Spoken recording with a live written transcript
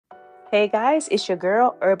Hey guys, it's your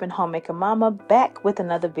girl, Urban Homemaker Mama, back with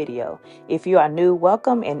another video. If you are new,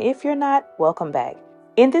 welcome, and if you're not, welcome back.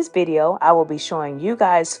 In this video, I will be showing you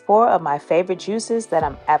guys 4 of my favorite juices that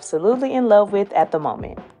I'm absolutely in love with at the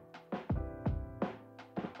moment.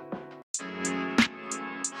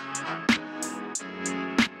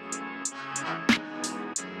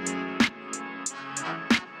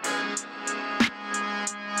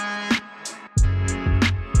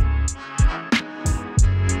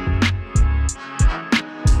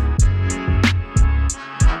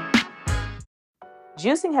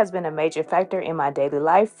 Juicing has been a major factor in my daily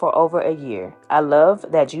life for over a year. I love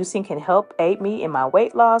that juicing can help aid me in my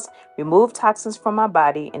weight loss, remove toxins from my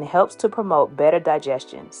body, and helps to promote better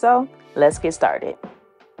digestion. So let's get started.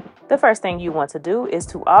 The first thing you want to do is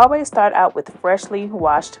to always start out with freshly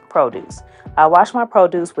washed produce. I wash my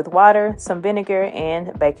produce with water, some vinegar,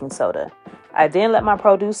 and baking soda. I then let my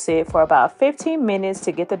produce sit for about 15 minutes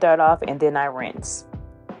to get the dirt off, and then I rinse.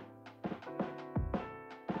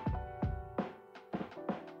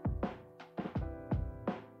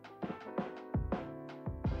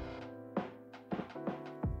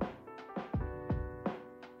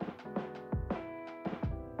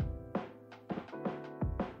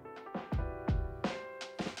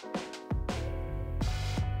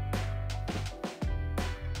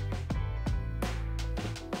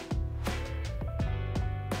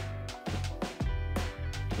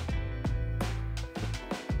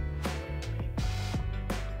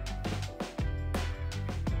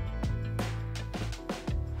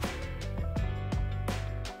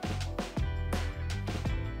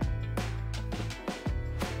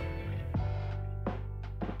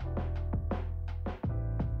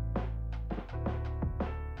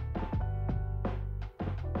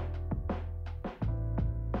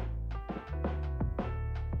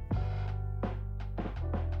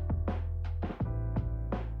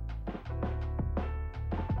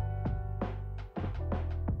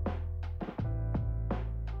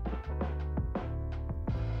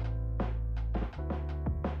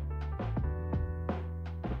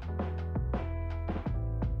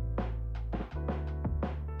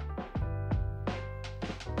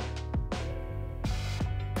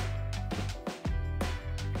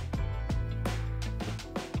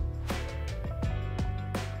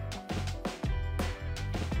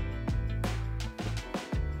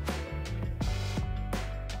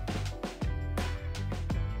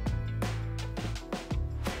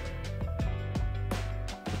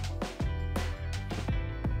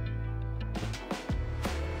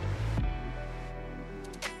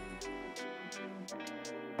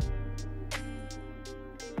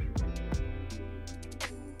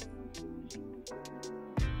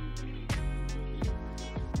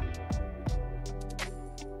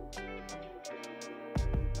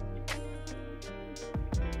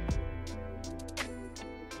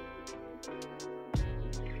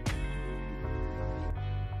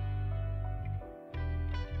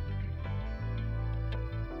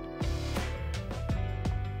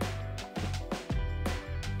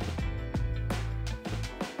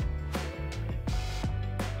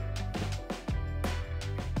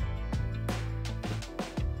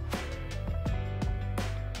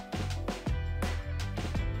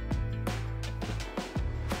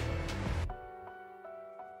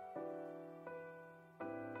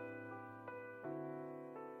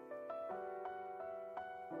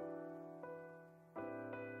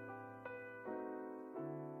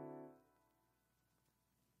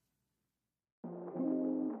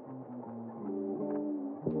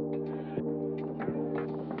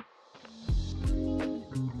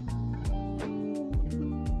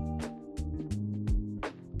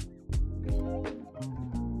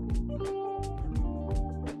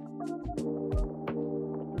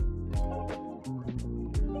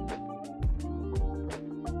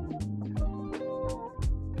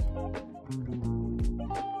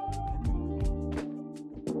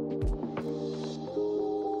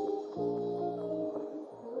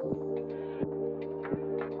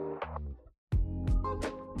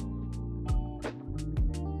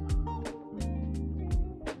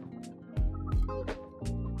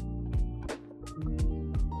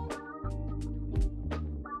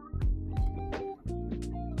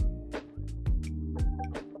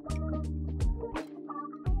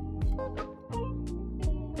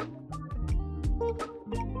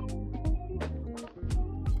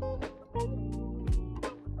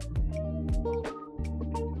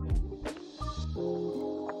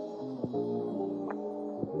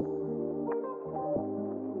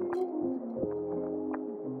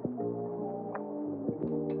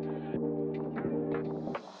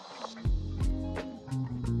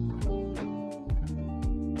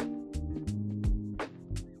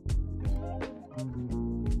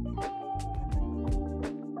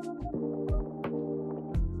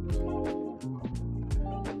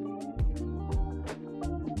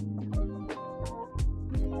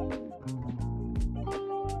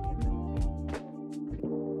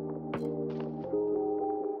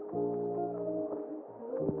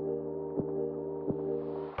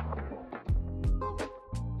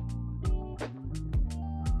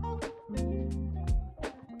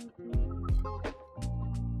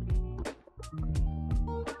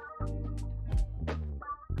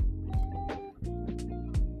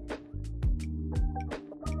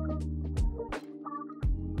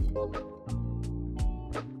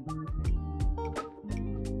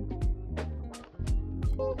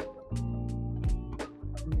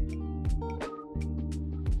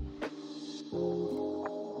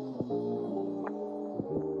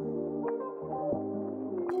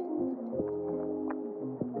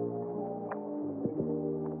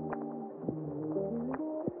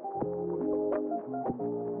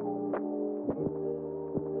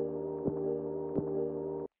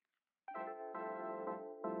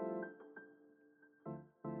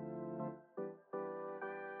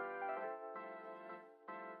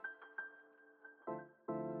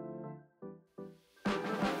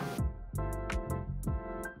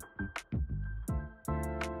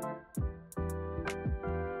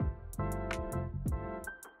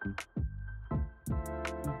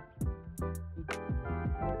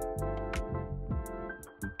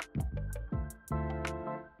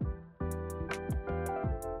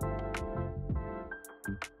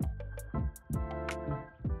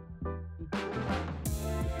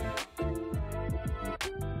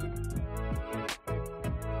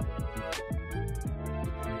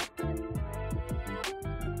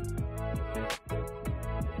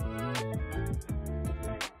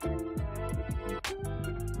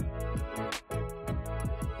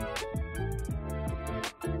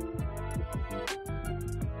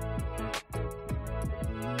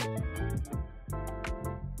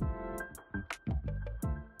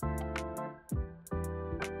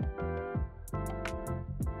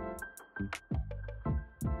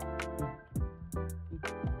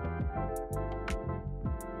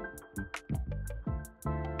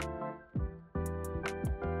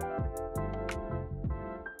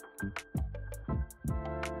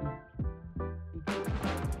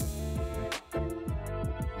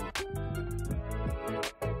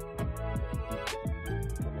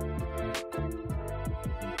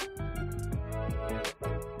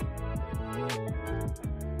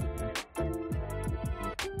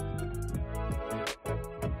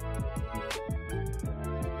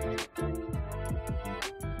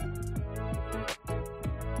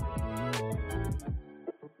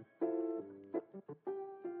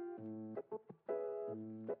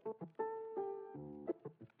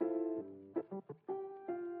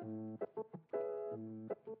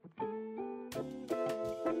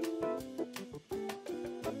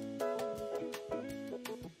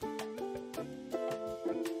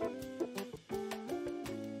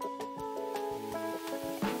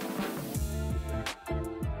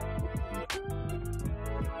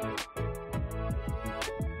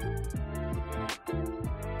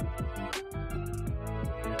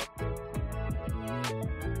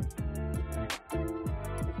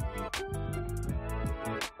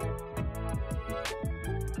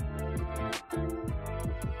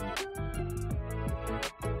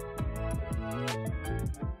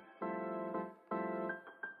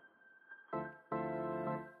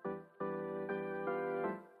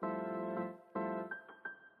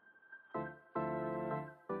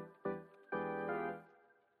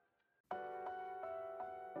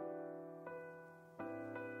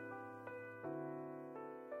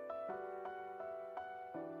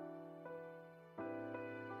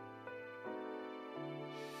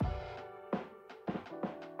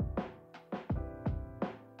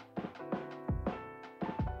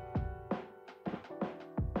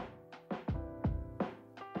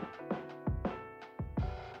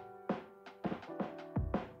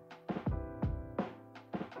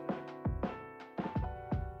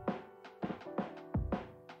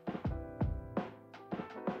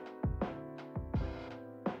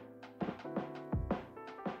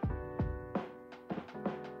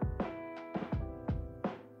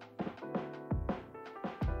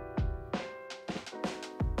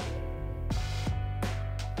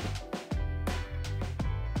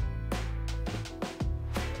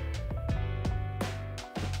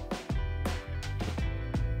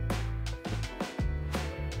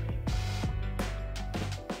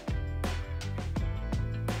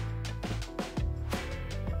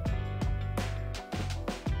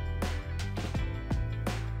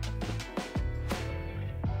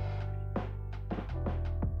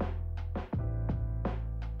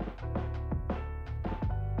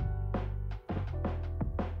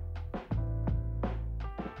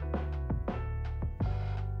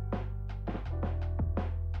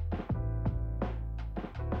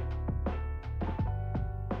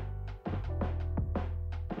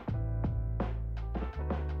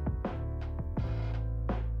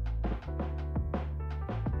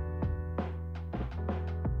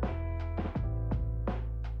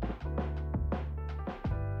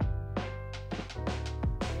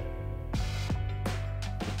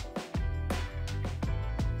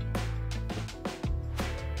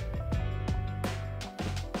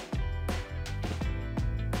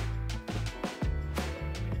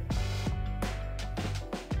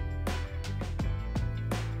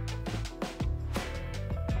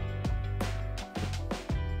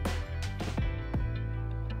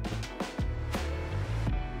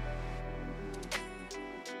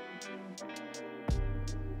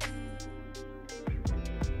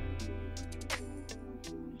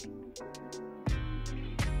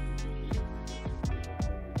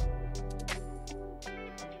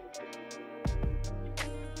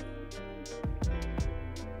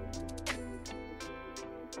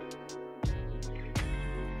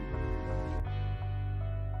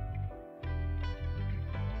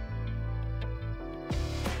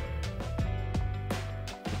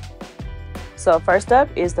 So first up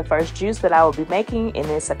is the first juice that I will be making, and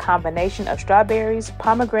it's a combination of strawberries,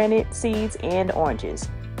 pomegranate seeds, and oranges.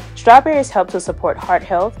 Strawberries help to support heart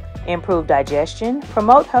health, improve digestion,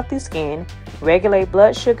 promote healthy skin, regulate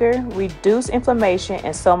blood sugar, reduce inflammation,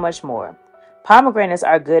 and so much more. Pomegranates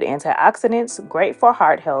are good antioxidants, great for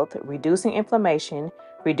heart health, reducing inflammation,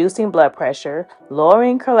 reducing blood pressure,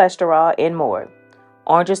 lowering cholesterol, and more.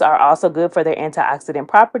 Oranges are also good for their antioxidant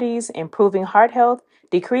properties, improving heart health,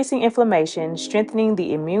 decreasing inflammation, strengthening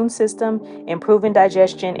the immune system, improving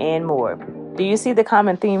digestion, and more. Do you see the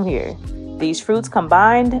common theme here? These fruits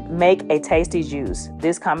combined make a tasty juice.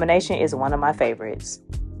 This combination is one of my favorites.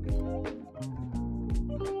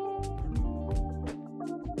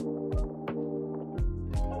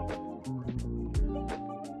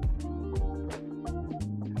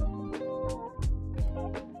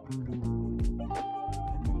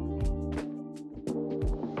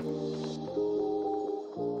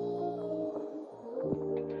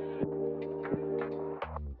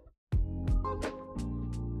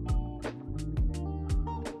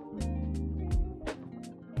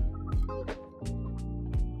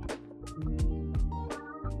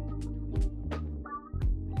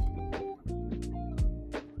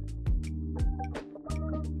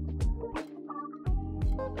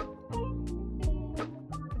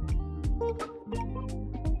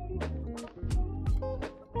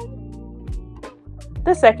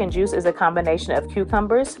 The second juice is a combination of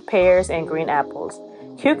cucumbers, pears, and green apples.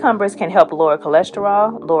 Cucumbers can help lower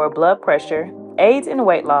cholesterol, lower blood pressure, aids in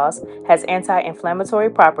weight loss, has anti-inflammatory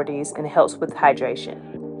properties, and helps with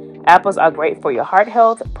hydration. Apples are great for your heart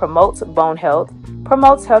health, promotes bone health,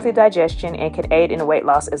 promotes healthy digestion, and can aid in weight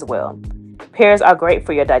loss as well. Pears are great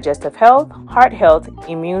for your digestive health, heart health,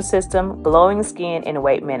 immune system, glowing skin, and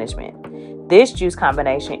weight management. This juice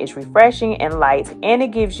combination is refreshing and light, and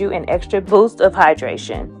it gives you an extra boost of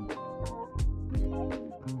hydration.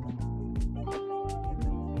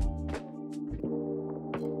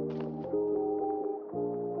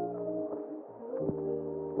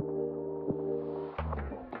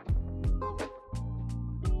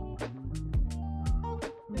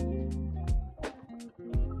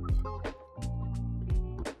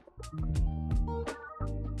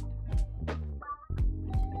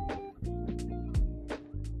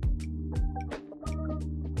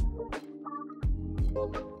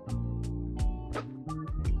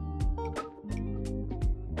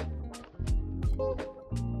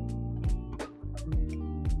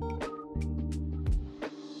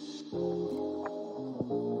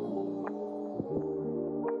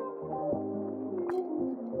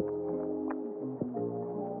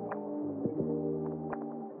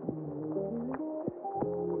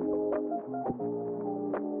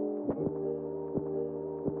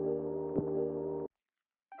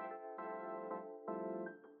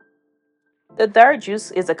 The third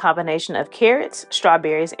juice is a combination of carrots,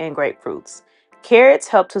 strawberries, and grapefruits. Carrots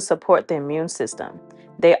help to support the immune system.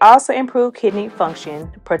 They also improve kidney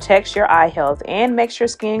function, protects your eye health, and makes your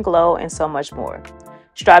skin glow, and so much more.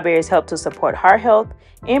 Strawberries help to support heart health,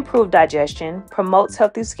 improve digestion, promotes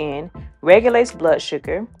healthy skin, regulates blood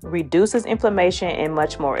sugar, reduces inflammation, and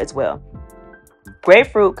much more as well.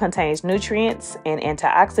 Grapefruit contains nutrients and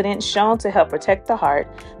antioxidants shown to help protect the heart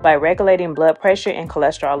by regulating blood pressure and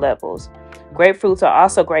cholesterol levels. Grapefruits are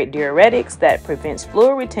also great diuretics that prevents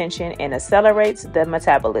fluid retention and accelerates the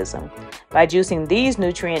metabolism. By juicing these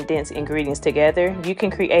nutrient-dense ingredients together, you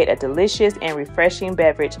can create a delicious and refreshing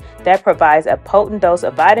beverage that provides a potent dose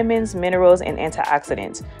of vitamins, minerals, and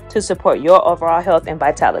antioxidants to support your overall health and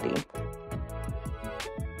vitality.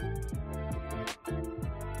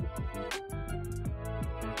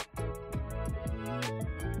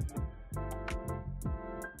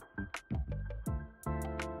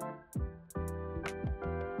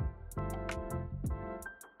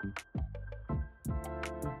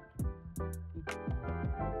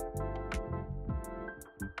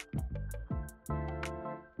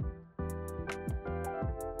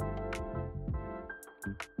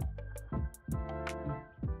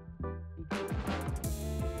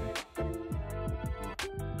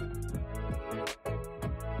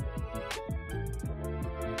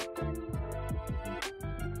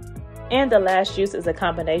 And the last juice is a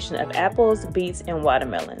combination of apples, beets, and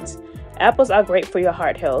watermelons. Apples are great for your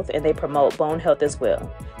heart health, and they promote bone health as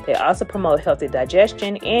well. They also promote healthy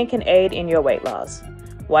digestion and can aid in your weight loss.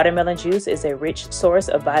 Watermelon juice is a rich source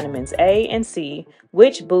of vitamins A and C,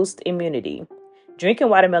 which boost immunity. Drinking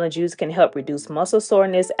watermelon juice can help reduce muscle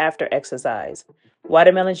soreness after exercise.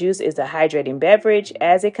 Watermelon juice is a hydrating beverage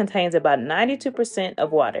as it contains about 92%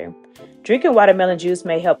 of water. Drinking watermelon juice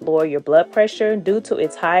may help lower your blood pressure due to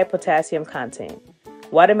its high potassium content.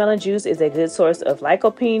 Watermelon juice is a good source of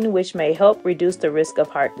lycopene, which may help reduce the risk of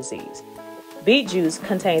heart disease. Beet juice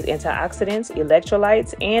contains antioxidants,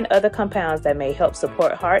 electrolytes, and other compounds that may help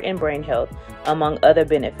support heart and brain health, among other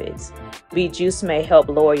benefits. Beet juice may help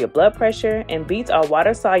lower your blood pressure, and beets are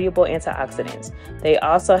water-soluble antioxidants. They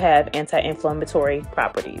also have anti-inflammatory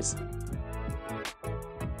properties.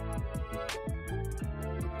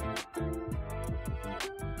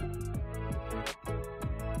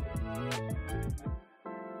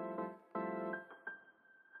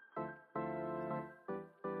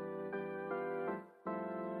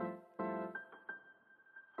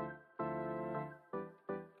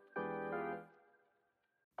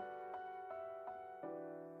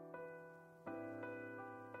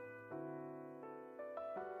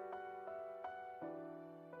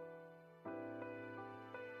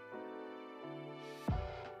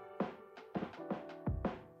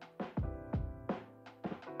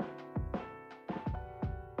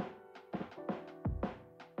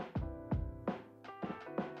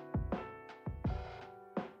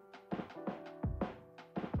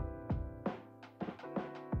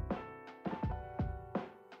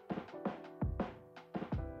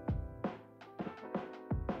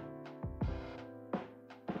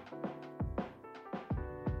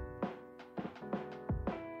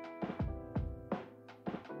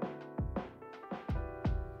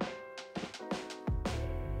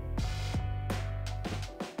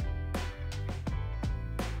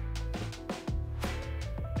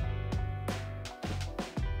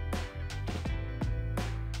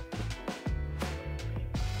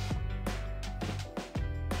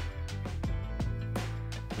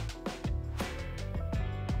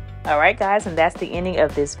 Alright guys, and that's the ending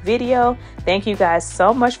of this video. Thank you guys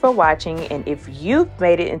so much for watching, and if you've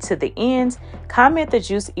made it into the end, comment the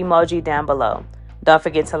juice emoji down below. Don't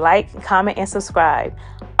forget to like, comment, and subscribe.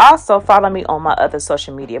 Also, follow me on my other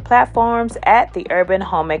social media platforms at The Urban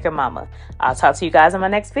Homemaker Mama. I'll talk to you guys in my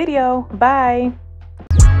next video. Bye!